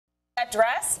that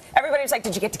dress, everybody was like,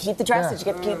 did you get to keep the dress? Did you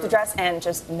get to keep the dress? And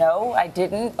just, no, I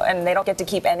didn't. And they don't get to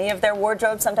keep any of their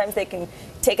wardrobe. Sometimes they can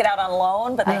take it out on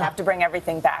loan, but they have to bring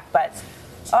everything back. But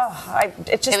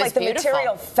it's just like the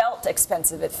material felt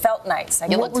expensive. It felt nice. I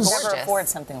could never afford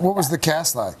something like that. What was the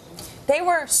cast like? They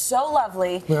were so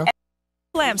lovely. Yeah.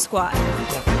 Glam Squad.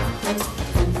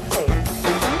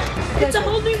 It's a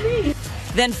whole new me.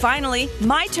 Then finally,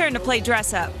 my turn to play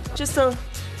dress up. Just a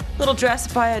little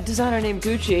dress by a designer named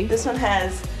Gucci. This one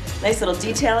has nice little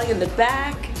detailing in the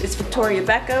back. It's Victoria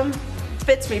Beckham.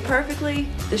 Fits me perfectly.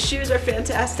 The shoes are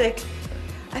fantastic.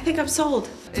 I think I'm sold.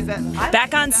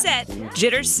 Back on set,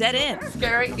 jitters set in.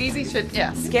 Scary, easy shit,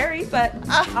 yeah. Scary, but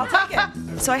I'll take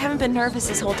it. So I haven't been nervous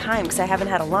this whole time because I haven't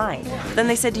had a line. Then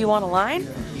they said, do you want a line?